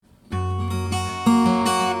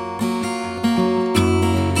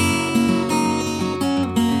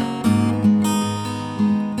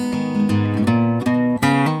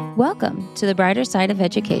to the brighter side of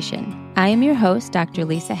education. I am your host, Dr.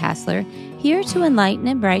 Lisa Hassler, here to enlighten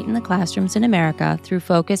and brighten the classrooms in America through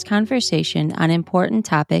focused conversation on important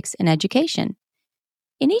topics in education.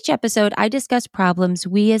 In each episode, I discuss problems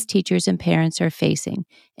we as teachers and parents are facing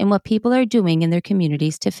and what people are doing in their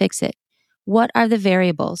communities to fix it. What are the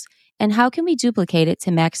variables, and how can we duplicate it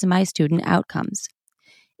to maximize student outcomes?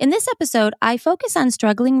 In this episode, I focus on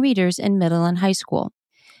struggling readers in middle and high school.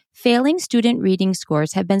 Failing student reading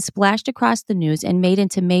scores have been splashed across the news and made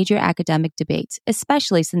into major academic debates,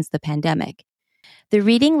 especially since the pandemic. The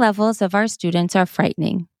reading levels of our students are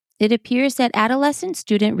frightening. It appears that adolescent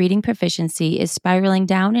student reading proficiency is spiraling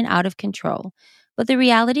down and out of control, but the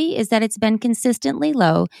reality is that it's been consistently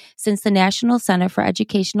low since the National Center for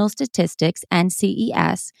Educational Statistics,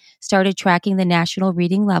 NCES, started tracking the national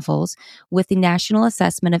reading levels with the National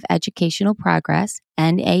Assessment of Educational Progress,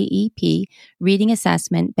 NAEP, reading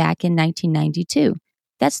assessment back in 1992.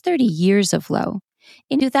 That's 30 years of low.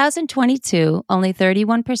 In 2022, only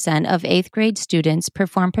 31% of 8th grade students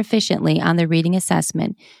performed proficiently on the reading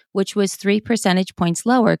assessment, which was 3 percentage points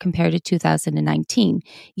lower compared to 2019,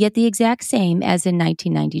 yet the exact same as in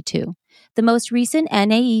 1992. The most recent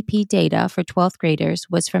NAEP data for 12th graders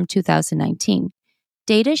was from 2019.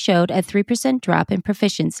 Data showed a 3% drop in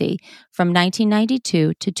proficiency from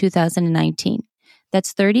 1992 to 2019.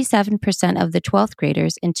 That's 37% of the 12th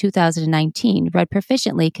graders in 2019 read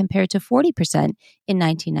proficiently compared to 40% in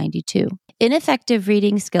 1992. Ineffective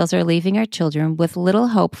reading skills are leaving our children with little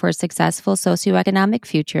hope for a successful socioeconomic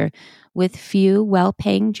future with few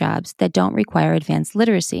well-paying jobs that don't require advanced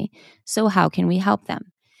literacy. So how can we help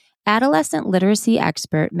them? Adolescent literacy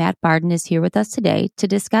expert Matt Bardin is here with us today to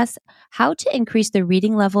discuss how to increase the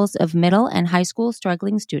reading levels of middle and high school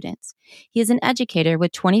struggling students. He is an educator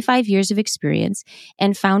with 25 years of experience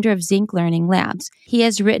and founder of Zinc Learning Labs. He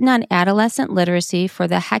has written on adolescent literacy for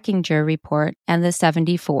the Hechinger Report and the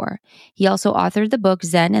 74. He also authored the book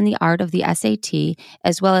Zen and the Art of the SAT,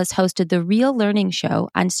 as well as hosted the Real Learning Show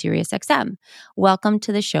on SiriusXM. Welcome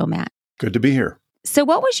to the show, Matt. Good to be here. So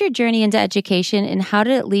what was your journey into education, and how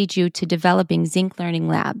did it lead you to developing Zinc Learning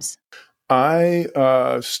Labs? I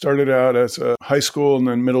started out as a high school and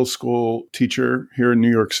then middle school teacher here in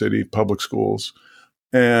New York City, public schools.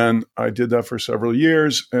 And I did that for several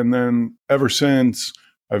years. And then ever since,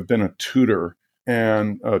 I've been a tutor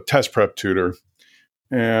and a test prep tutor.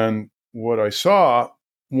 And what I saw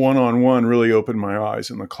one-on-one really opened my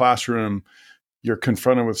eyes. In the classroom, you're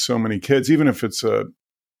confronted with so many kids, even if it's a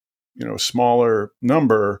smaller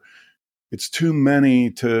number, it's too many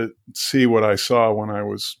to see what I saw when I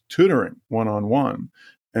was tutoring one-on-one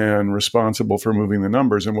and responsible for moving the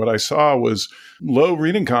numbers. And what I saw was low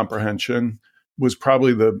reading comprehension was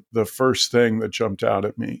probably the first thing that jumped out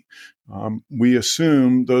at me. We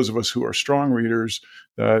assume, those of us who are strong readers,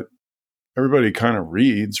 that everybody kind of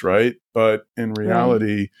reads, right? But in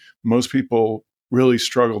reality, most people really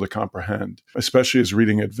struggle to comprehend, especially as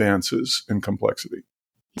reading advances in complexity.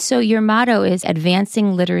 So your motto is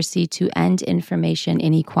advancing literacy to end information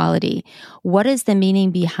inequality. What is the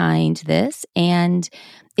meaning behind this? And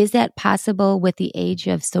is that possible with the age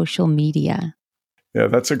of social media? Yeah,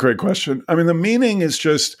 that's a great question. I mean, the meaning is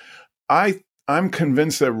just, I'm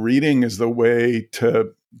convinced that reading is the way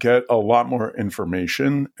to get a lot more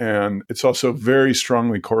information. And it's also very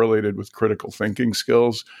strongly correlated with critical thinking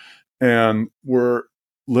skills. And we're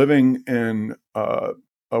living in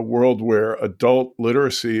a world where adult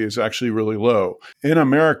literacy is actually really low. In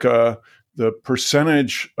America, the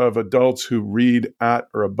percentage of adults who read at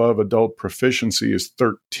or above adult proficiency is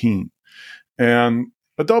 13. And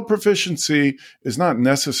adult proficiency is not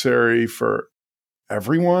necessary for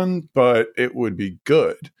everyone, but it would be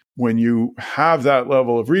good. When you have that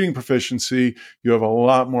level of reading proficiency, you have a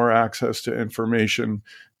lot more access to information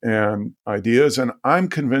and ideas. And I'm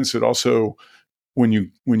convinced it also, when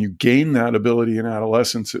you gain that ability in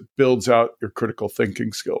adolescence, it builds out your critical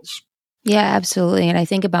thinking skills. Yeah, absolutely. And I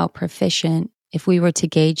think about proficient. If we were to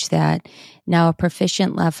gauge that, now a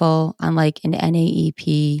proficient level on like an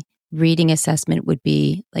NAEP reading assessment would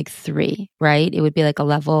be like 3, right? It would be like a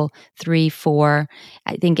level 3, 4.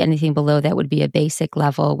 I think anything below that would be a basic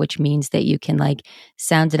level, which means that you can like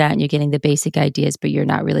sound it out and you're getting the basic ideas, but you're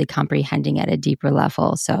not really comprehending at a deeper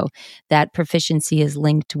level. So that proficiency is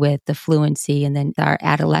linked with the fluency. And then our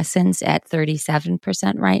adolescents at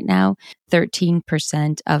 37% right now,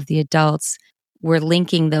 13% of the adults, we're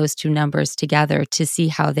linking those two numbers together to see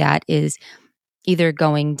how that is either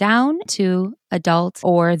going down to adults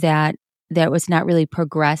or that was not really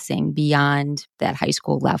progressing beyond that high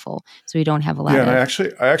school level. So we don't have a lot of... Yeah,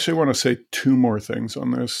 and I actually want to say 2 more things on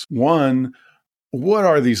this. One, what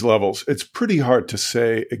are these levels? It's pretty hard to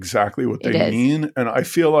say exactly what they mean. And I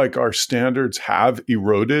feel like our standards have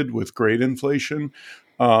eroded with grade inflation.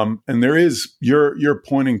 And there is, you're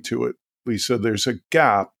pointing to it, Lisa, there's a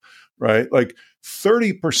gap, right? Like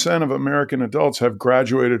 30% of American adults have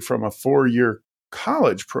graduated from a 4-year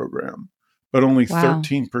college program, but only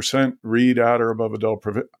 13% read at or above adult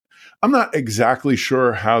proficiency. I'm not exactly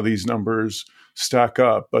sure how these numbers stack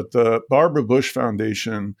up, but the Barbara Bush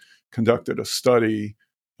Foundation conducted a study,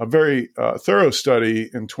 a very thorough study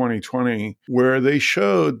in 2020, where they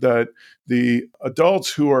showed that the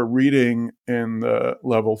adults who are reading in the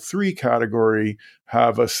level 3 category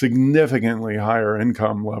have a significantly higher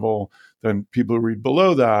income level than people who read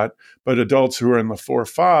below that, but adults who are in the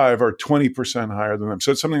 4-5 are 20% higher than them.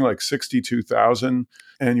 So it's something like 62,000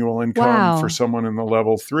 annual income for someone in the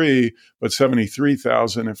level 3, but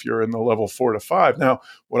 73,000 if you're in the level 4-5. Now,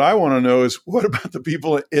 what I want to know is, what about the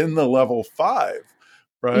people in the level 5,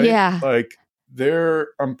 right? Yeah. Like they're,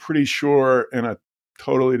 I'm pretty sure, in a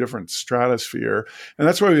totally different stratosphere. And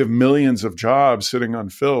that's why we have millions of jobs sitting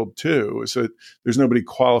unfilled too, is that there's nobody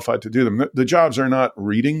qualified to do them. The jobs are not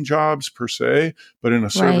reading jobs per se, but in a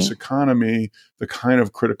service economy, the kind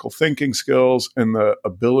of critical thinking skills and the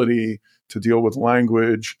ability to deal with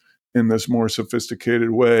language in this more sophisticated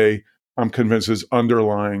way, I'm convinced is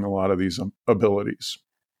underlying a lot of these abilities.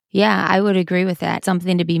 Yeah, I would agree with that.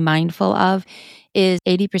 Something to be mindful of is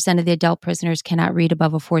 80% of the adult prisoners cannot read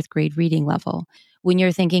above a 4th grade reading level. When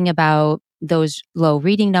you're thinking about those low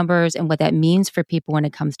reading numbers and what that means for people when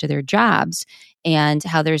it comes to their jobs and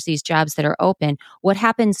how there's these jobs that are open, what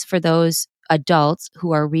happens for those adults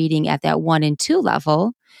who are reading at that 1 and 2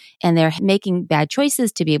 level and they're making bad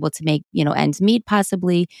choices to be able to make, ends meet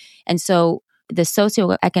possibly. And so the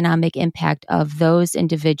socioeconomic impact of those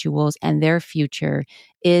individuals and their future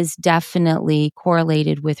is definitely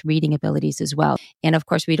correlated with reading abilities as well. And of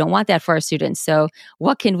course, we don't want that for our students. So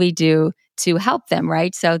what can we do to help them,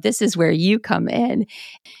 right? So this is where you come in.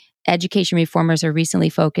 Education reformers are recently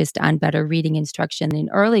focused on better reading instruction in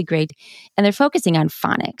early grade, and they're focusing on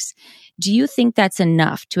phonics. Do you think that's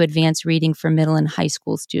enough to advance reading for middle and high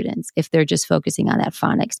school students if they're just focusing on that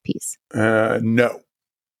phonics piece? No.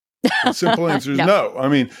 The simple answer is no. I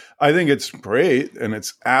mean, I think it's great and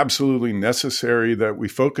it's absolutely necessary that we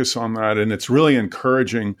focus on that. And it's really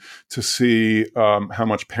encouraging to see how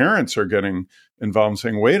much parents are getting involved and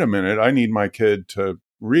saying, wait a minute, I need my kid to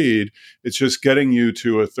read. It's just getting you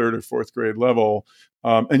to a 3rd or 4th grade level.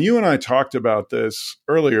 And you and I talked about this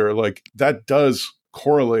earlier, like that does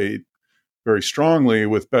correlate very strongly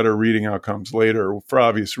with better reading outcomes later for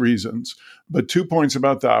obvious reasons. But 2 points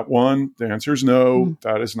about that. One, the answer is no,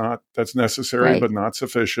 that's necessary, but not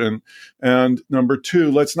sufficient. And number 2,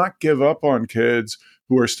 let's not give up on kids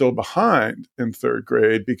who are still behind in 3rd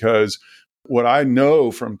grade, because what I know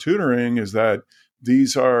from tutoring is that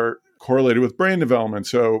these are correlated with brain development.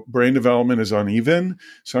 So brain development is uneven.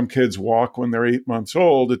 Some kids walk when they're 8 months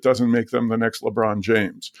old. It doesn't make them the next LeBron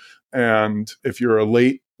James. And if you're a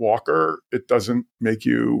late walker, it doesn't make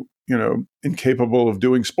you, incapable of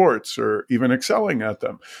doing sports or even excelling at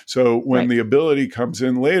them. So when the ability comes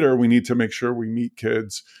in later, we need to make sure we meet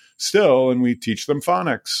kids still and we teach them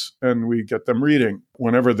phonics and we get them reading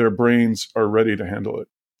whenever their brains are ready to handle it.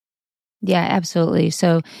 Yeah, absolutely.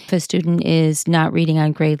 So if a student is not reading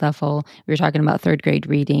on grade level, we were talking about 3rd grade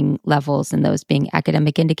reading levels and those being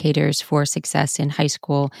academic indicators for success in high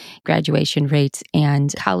school, graduation rates,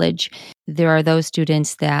 and college. There are those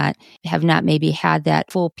students that have not maybe had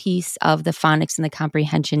that full piece of the phonics and the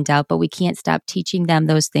comprehension dealt, but we can't stop teaching them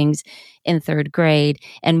those things in 3rd grade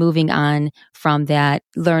and moving on from that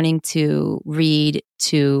learning to read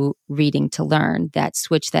to reading to learn, that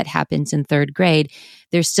switch that happens in 3rd grade.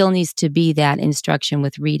 There still needs to be that instruction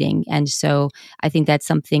with reading. And so I think that's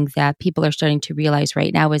something that people are starting to realize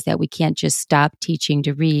right now, is that we can't just stop teaching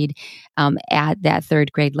to read at that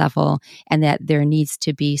 3rd grade level, and that there needs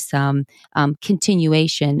to be some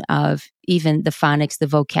continuation of even the phonics, the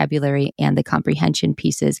vocabulary, and the comprehension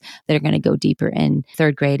pieces that are going to go deeper in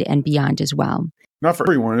 3rd grade and beyond as well. Not for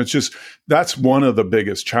everyone. It's just, that's one of the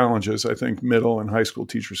biggest challenges I think middle and high school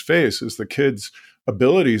teachers face, is the kids'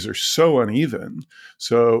 abilities are so uneven.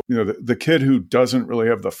 So, the kid who doesn't really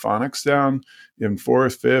have the phonics down in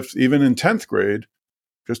 4th, 5th, even in 10th grade,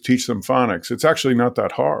 just teach them phonics. It's actually not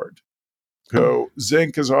that hard. So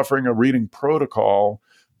Zinc is offering a reading protocol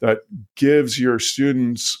that gives your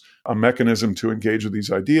students a mechanism to engage with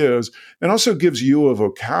these ideas, and also gives you a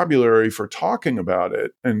vocabulary for talking about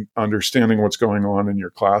it and understanding what's going on in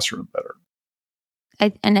your classroom better.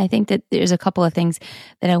 And I think that there's a couple of things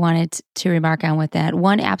that I wanted to remark on with that.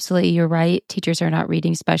 One, absolutely, you're right. Teachers are not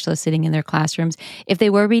reading specialists sitting in their classrooms. If they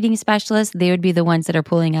were reading specialists, they would be the ones that are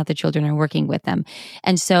pulling out the children and working with them.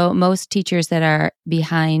 And so most teachers that are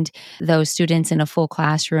behind those students in a full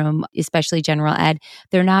classroom, especially general ed,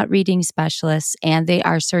 they're not reading specialists and they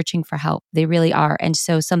are searching for help. They really are. And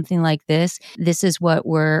so something like this is what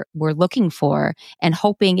we're looking for and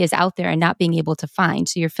hoping is out there and not being able to find.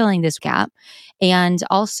 So you're filling this gap. And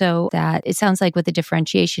also that it sounds like with the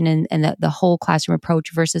differentiation and the whole classroom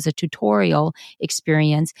approach versus a tutorial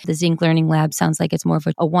experience, the Zinc Learning Lab sounds like it's more of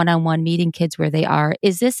a one-on-one meeting kids where they are.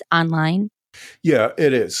 Is this online? Yeah,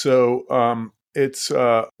 it is. So it's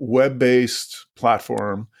a web-based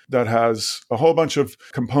platform that has a whole bunch of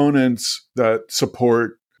components that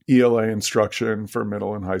support ELA instruction for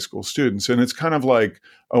middle and high school students. And it's kind of like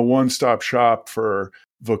a one-stop shop for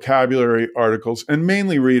vocabulary, articles, and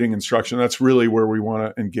mainly reading instruction. That's really where we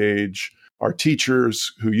want to engage our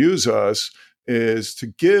teachers who use us, is to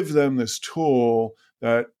give them this tool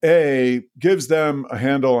that gives them a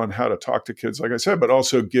handle on how to talk to kids, like I said, but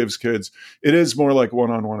also gives kids, it is more like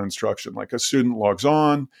one-on-one instruction. Like a student logs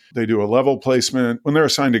on, they do a level placement when they're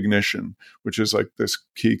assigned ignition, which is like this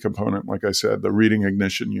key component, like I said, the reading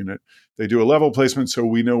ignition unit. They do a level placement so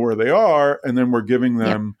we know where they are, and then we're giving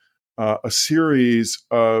them a series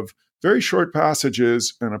of very short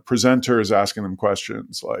passages, and a presenter is asking them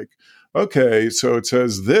questions like, okay, so it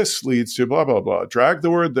says this leads to blah, blah, blah. Drag the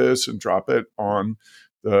word this and drop it on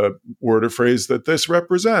the word or phrase that this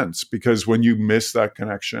represents. Because when you miss that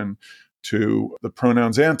connection to the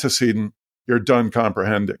pronoun's antecedent, you're done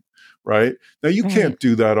comprehending, right? Now, you can't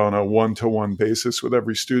do that on a one-to-one basis with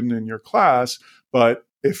every student in your class. But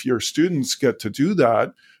if your students get to do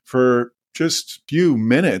that for just a few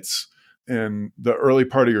minutes in the early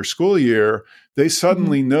part of your school year, they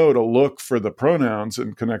suddenly know to look for the pronouns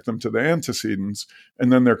and connect them to the antecedents,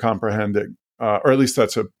 and then they're comprehending, or at least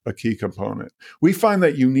that's a key component. We find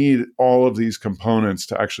that you need all of these components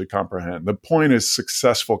to actually comprehend. The point is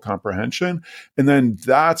successful comprehension, and then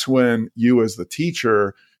that's when you as the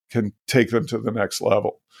teacher can take them to the next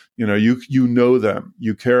level. You know them,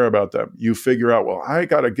 you care about them, you figure out, well, I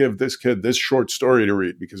got to give this kid this short story to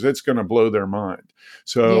read because it's going to blow their mind.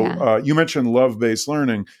 So you mentioned love-based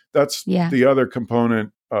learning. That's the other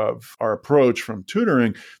component of our approach from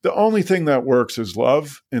tutoring. The only thing that works is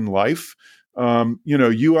love in life.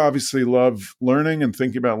 You obviously love learning and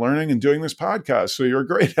thinking about learning and doing this podcast, so you're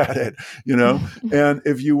great at it, and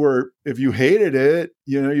if you hated it,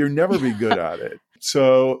 you'd never be good at it.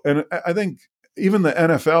 So, and I think even the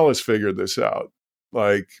NFL has figured this out.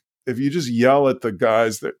 Like, if you just yell at the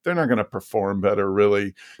guys, they're not going to perform better,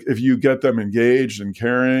 really. If you get them engaged and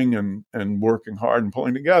caring and working hard and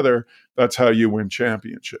pulling together, that's how you win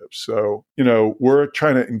championships. So, we're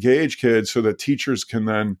trying to engage kids so that teachers can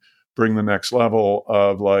then bring the next level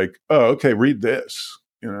of like, oh, okay, read this,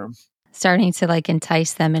 Starting to like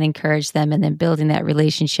entice them and encourage them, and then building that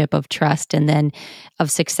relationship of trust and then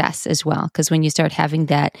of success as well. Because when you start having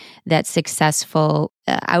that successful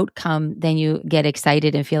outcome, then you get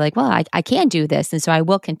excited and feel like, well, I can do this. And so I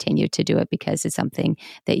will continue to do it because it's something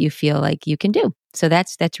that you feel like you can do. So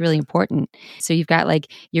that's really important. So you've got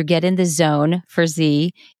like, you're get in the zone for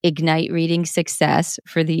Z, ignite reading success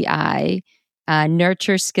for the I,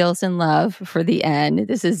 nurture skills and love for the N.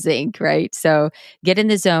 This is Zinc, right? So get in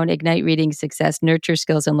the zone, ignite reading success, nurture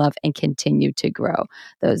skills and love, and continue to grow.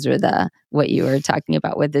 Those are what you were talking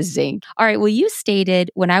about with the Zinc. All right. Well, you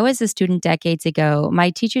stated when I was a student decades ago, my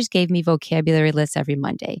teachers gave me vocabulary lists every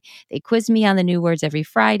Monday. They quizzed me on the new words every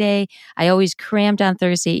Friday. I always crammed on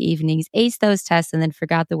Thursday evenings, aced those tests, and then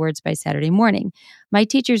forgot the words by Saturday morning. My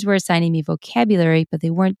teachers were assigning me vocabulary, but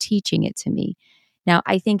they weren't teaching it to me. Now,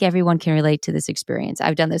 I think everyone can relate to this experience.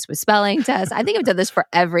 I've done this with spelling tests. I think I've done this for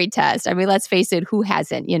every test. I mean, let's face it, who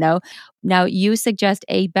hasn't, Now, you suggest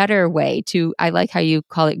a better way to, I like how you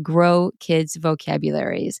call it, grow kids'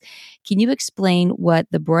 vocabularies. Can you explain what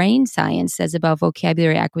the brain science says about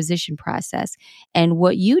vocabulary acquisition process and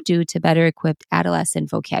what you do to better equip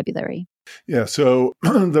adolescent vocabulary? Yeah, so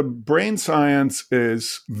the brain science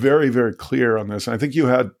is very, very clear on this. I think you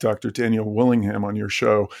had Dr. Daniel Willingham on your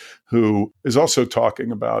show, who is also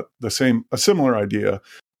talking about a similar idea.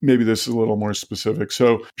 Maybe this is a little more specific.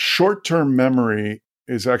 So short-term memory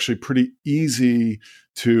is actually pretty easy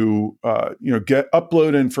to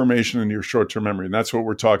upload information into your short-term memory. And that's what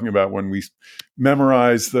we're talking about when we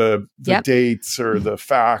memorize the dates or the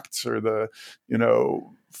facts or the,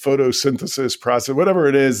 photosynthesis process, whatever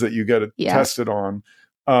it is that you get tested on.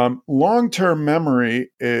 Long-term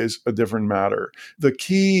memory is a different matter. The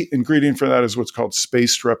key ingredient for that is what's called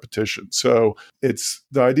spaced repetition. So it's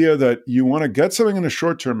the idea that you want to get something in a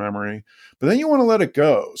short-term memory, but then you want to let it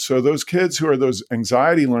go. So those kids who are those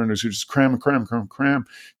anxiety learners who just cram,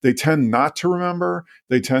 they tend not to remember.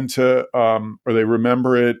 They tend to, or they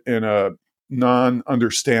remember it in a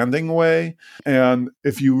non-understanding way. And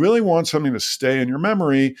if you really want something to stay in your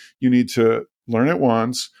memory, you need to learn it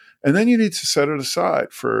once, and then you need to set it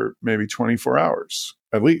aside for maybe 24 hours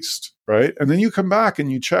at least, right? And then you come back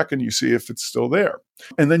and you check and you see if it's still there.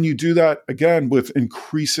 And then you do that again with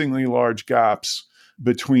increasingly large gaps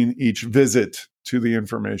between each visit to the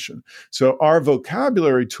information. So our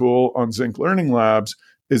vocabulary tool on Zinc Learning Labs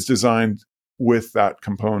is designed with that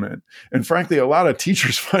component. And frankly, a lot of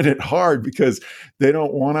teachers find it hard because they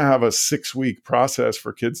don't want to have a 6-week process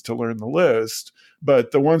for kids to learn the list.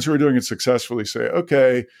 But the ones who are doing it successfully say,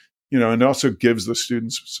 okay, and it also gives the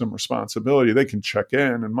students some responsibility. They can check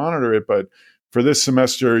in and monitor it, but for this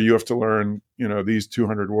semester, you have to learn, these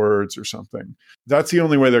 200 words or something. That's the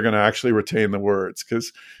only way they're going to actually retain the words,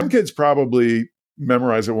 because some kids probably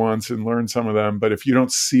memorize it once and learn some of them, but if you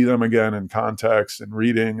don't see them again in context and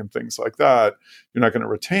reading and things like that, you're not going to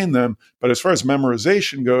retain them. But as far as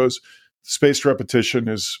memorization goes, spaced repetition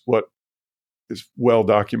is what is well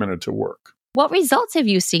documented to work. What results have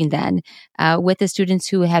you seen then with the students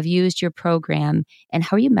who have used your program, and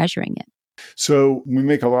how are you measuring it? So we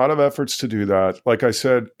make a lot of efforts to do that. Like I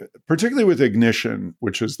said, particularly with Ignition,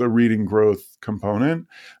 which is the reading growth component,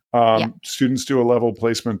 students do a level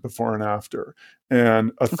placement before and after.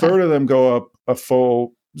 And a third of them go up a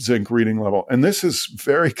full Zinc reading level. And this is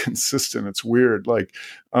very consistent. It's weird.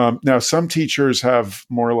 Now some teachers have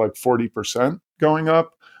more like 40% going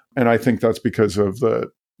up. And I think that's because of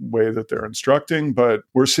the way that they're instructing, but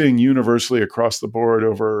we're seeing universally across the board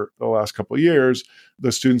over the last couple of years,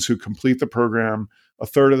 the students who complete the program, a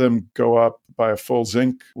third of them go up by a full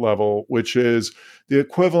Zinc level, which is the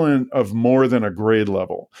equivalent of more than a grade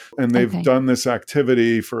level. And they've done this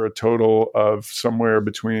activity for a total of somewhere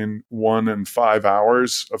between 1 and 5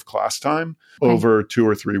 hours of class time over 2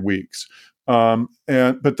 or 3 weeks. But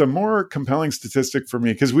the more compelling statistic for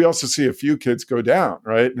me, because we also see a few kids go down,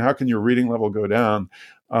 right? And how can your reading level go down?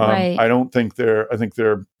 I think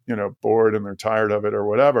they're bored and they're tired of it or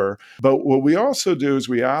whatever. But what we also do is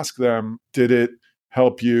we ask them, did it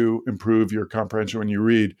help you improve your comprehension when you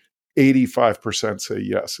read? 85% say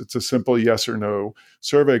yes. It's a simple yes or no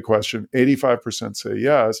survey question. 85% say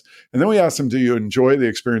yes. And then we ask them, do you enjoy the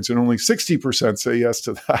experience? And only 60% say yes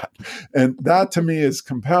to that. And that to me is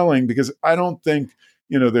compelling, because I don't think,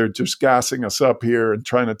 they're just gassing us up here and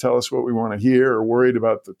trying to tell us what we want to hear, or worried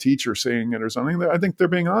about the teacher saying it or something. I think they're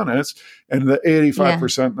being honest. And the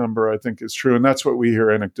 85% number, I think, is true. And that's what we hear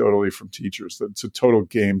anecdotally from teachers, that it's a total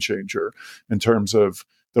game changer in terms of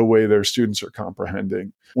the way their students are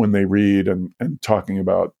comprehending when they read and talking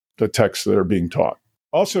about the texts that are being taught.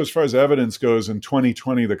 Also, as far as evidence goes, in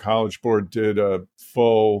 2020, the College Board did a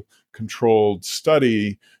full controlled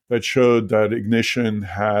study that showed that Ignition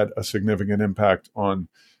had a significant impact on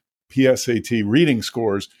PSAT reading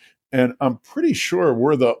scores. And I'm pretty sure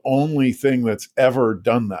we're the only thing that's ever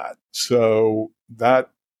done that. So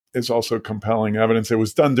that is also compelling evidence. It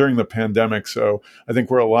was done during the pandemic, so I think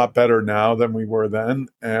we're a lot better now than we were then.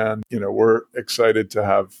 And, we're excited to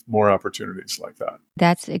have more opportunities like that.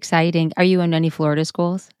 That's exciting. Are you in any Florida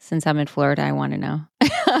schools? Since I'm in Florida, I want to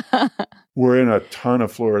know. We're in a ton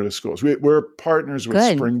of Florida schools. We're partners with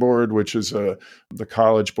Springboard, which is the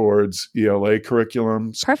College Board's ELA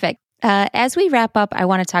curriculum. Perfect. As we wrap up, I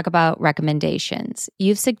want to talk about recommendations.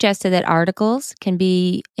 You've suggested that articles can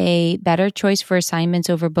be a better choice for assignments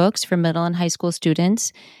over books for middle and high school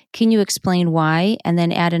students. Can you explain why, and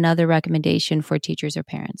then add another recommendation for teachers or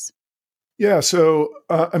parents? Yeah. So,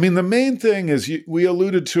 the main thing is we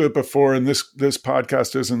alluded to it before, and this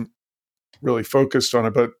podcast isn't really focused on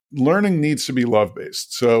it, but learning needs to be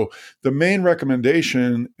love-based. So the main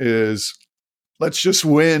recommendation is, let's just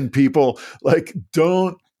win, people.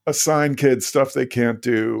 Don't assign kids stuff they can't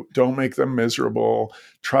do. Don't make them miserable.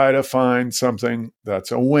 Try to find something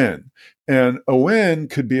that's a win. And a win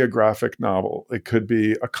could be a graphic novel. It could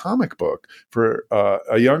be a comic book for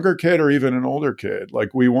a younger kid or even an older kid.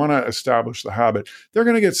 We want to establish the habit. They're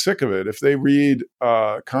going to get sick of it. If they read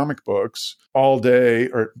comic books all day,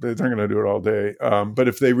 or they're going to do it all day. But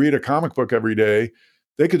if they read a comic book every day,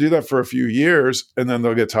 they could do that for a few years, and then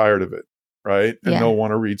they'll get tired of it, right? And they'll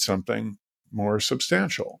want to read something more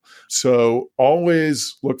substantial. So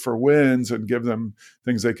always look for wins and give them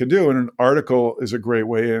things they can do. And an article is a great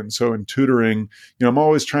way in. So in tutoring, I'm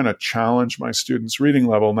always trying to challenge my students' reading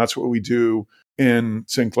level. And that's what we do in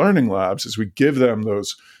Sync Learning Labs is we give them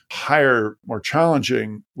those higher, more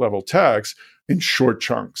challenging level texts in short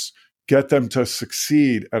chunks. Get them to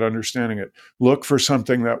succeed at understanding it. Look for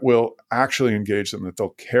something that will actually engage them, that they'll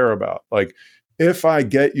care about. Like, if I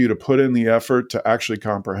get you to put in the effort to actually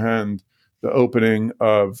comprehend the opening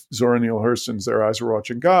of Zora Neale Hurston's Their Eyes Were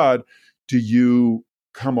Watching God, do you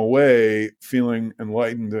come away feeling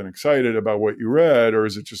enlightened and excited about what you read? Or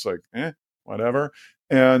is it just like, whatever?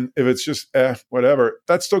 And if it's just, whatever,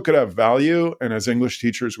 that still could have value. And as English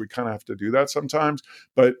teachers, we kind of have to do that sometimes.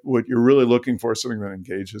 But what you're really looking for is something that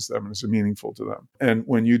engages them and is meaningful to them. And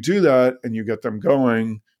when you do that and you get them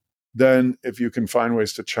going, then if you can find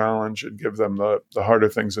ways to challenge and give them the harder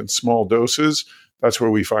things in small doses, that's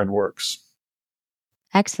where we find works.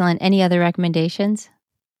 Excellent. Any other recommendations?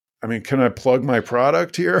 I mean, can I plug my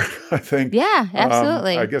product here? I think. Yeah,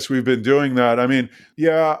 absolutely. I guess we've been doing that. I mean,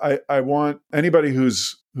 yeah, I want anybody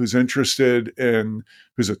who's interested in,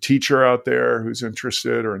 who's a teacher out there, who's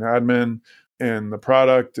interested, or an admin in the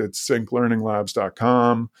product, it's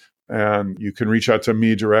synclearninglabs.com. And you can reach out to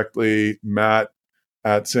me directly,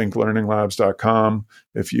 matt@synclearninglabs.com,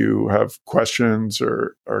 if you have questions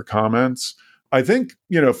or comments. I think,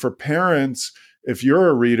 for parents, if you're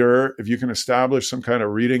a reader, if you can establish some kind of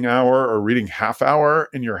reading hour or reading half hour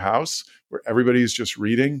in your house where everybody's just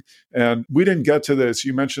reading. And we didn't get to this.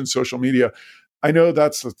 You mentioned social media. I know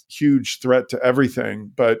that's a huge threat to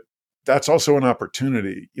everything, but that's also an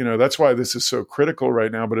opportunity. That's why this is so critical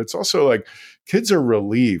right now. But it's also like kids are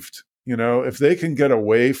relieved. If they can get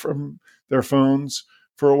away from their phones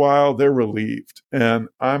for a while, they're relieved. And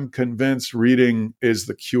I'm convinced reading is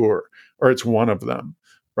the cure, or it's one of them.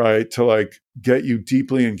 Right? To like get you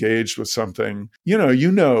deeply engaged with something,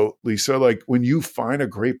 Lisa, like when you find a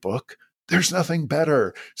great book, there's nothing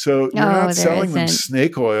better. So you're not selling them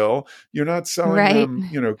snake oil. You're not selling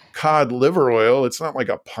them, cod liver oil. It's not like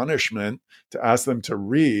a punishment to ask them to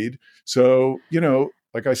read. So,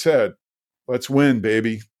 like I said, let's win,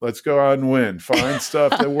 baby. Let's go out and win. Find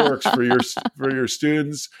stuff that works for your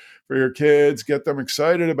students, for your kids. Get them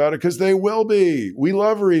excited about it because they will be. We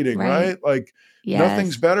love reading, right? Like, yes.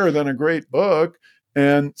 Nothing's better than a great book.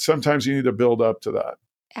 And sometimes you need to build up to that.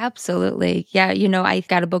 Absolutely. Yeah. I've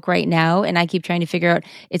got a book right now and I keep trying to figure out,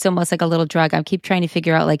 it's almost like a little drug. I keep trying to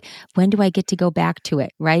figure out like, when do I get to go back to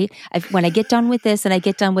it? Right. When I get done with this and I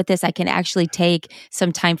get done with this, I can actually take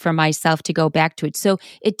some time for myself to go back to it. So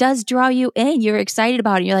it does draw you in. You're excited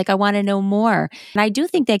about it. You're like, I want to know more. And I do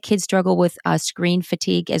think that kids struggle with screen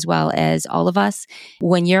fatigue as well as all of us.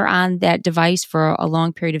 When you're on that device for a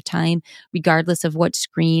long period of time, regardless of what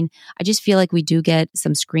screen, I just feel like we do get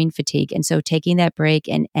some screen fatigue. And so taking that break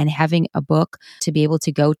and having a book to be able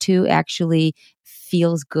to go to actually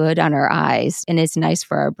feels good on our eyes and it's nice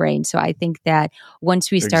for our brain. So I think that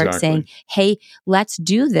once we start saying, hey, let's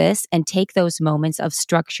do this and take those moments of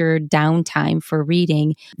structured downtime for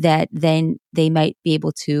reading, that then they might be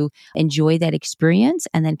able to enjoy that experience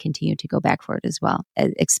and then continue to go back for it as well,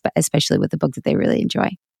 especially with the book that they really enjoy.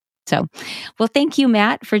 So, well, thank you,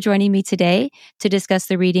 Matt, for joining me today to discuss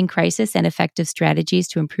the reading crisis and effective strategies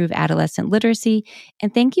to improve adolescent literacy.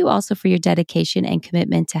 And thank you also for your dedication and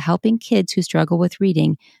commitment to helping kids who struggle with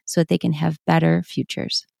reading so that they can have better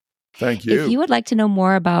futures. Thank you. If you would like to know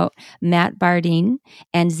more about Matt Bardin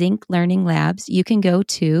and Zinc Learning Labs, you can go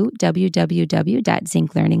to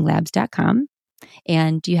www.zinclearninglabs.com.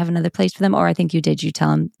 And do you have another place for them? Or I think you did. You tell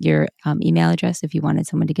them your email address if you wanted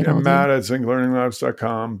someone to get hold of you.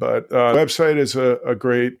 Matt@zinclearninglabs.com. But website is a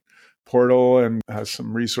great portal and has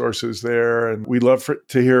some resources there. And we love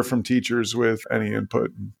to hear from teachers with any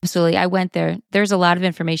input. Absolutely. I went there. There's a lot of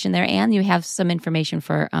information there. And you have some information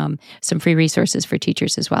for some free resources for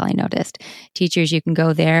teachers as well, I noticed. Teachers, you can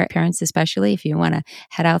go there, parents especially, if you want to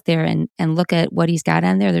head out there and look at what he's got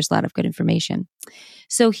on there. There's a lot of good information.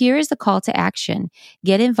 So here is the call to action.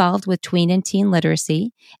 Get involved with tween and teen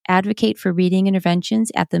literacy. Advocate for reading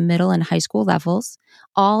interventions at the middle and high school levels.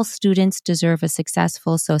 All students deserve a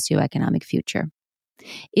successful socioeconomic future.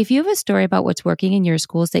 If you have a story about what's working in your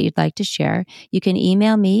schools that you'd like to share, you can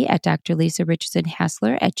email me at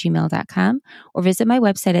drlisarichardson-hassler@gmail.com or visit my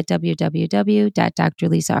website at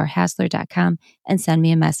www.drlisarhassler.com and send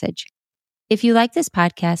me a message. If you like this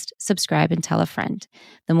podcast, subscribe and tell a friend.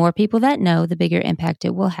 The more people that know, the bigger impact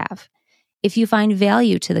it will have. If you find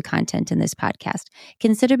value to the content in this podcast,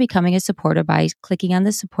 consider becoming a supporter by clicking on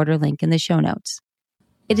the supporter link in the show notes.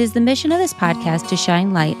 It is the mission of this podcast to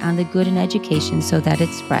shine light on the good in education so that it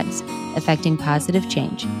spreads, affecting positive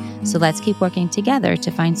change. So let's keep working together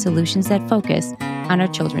to find solutions that focus on our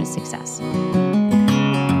children's success.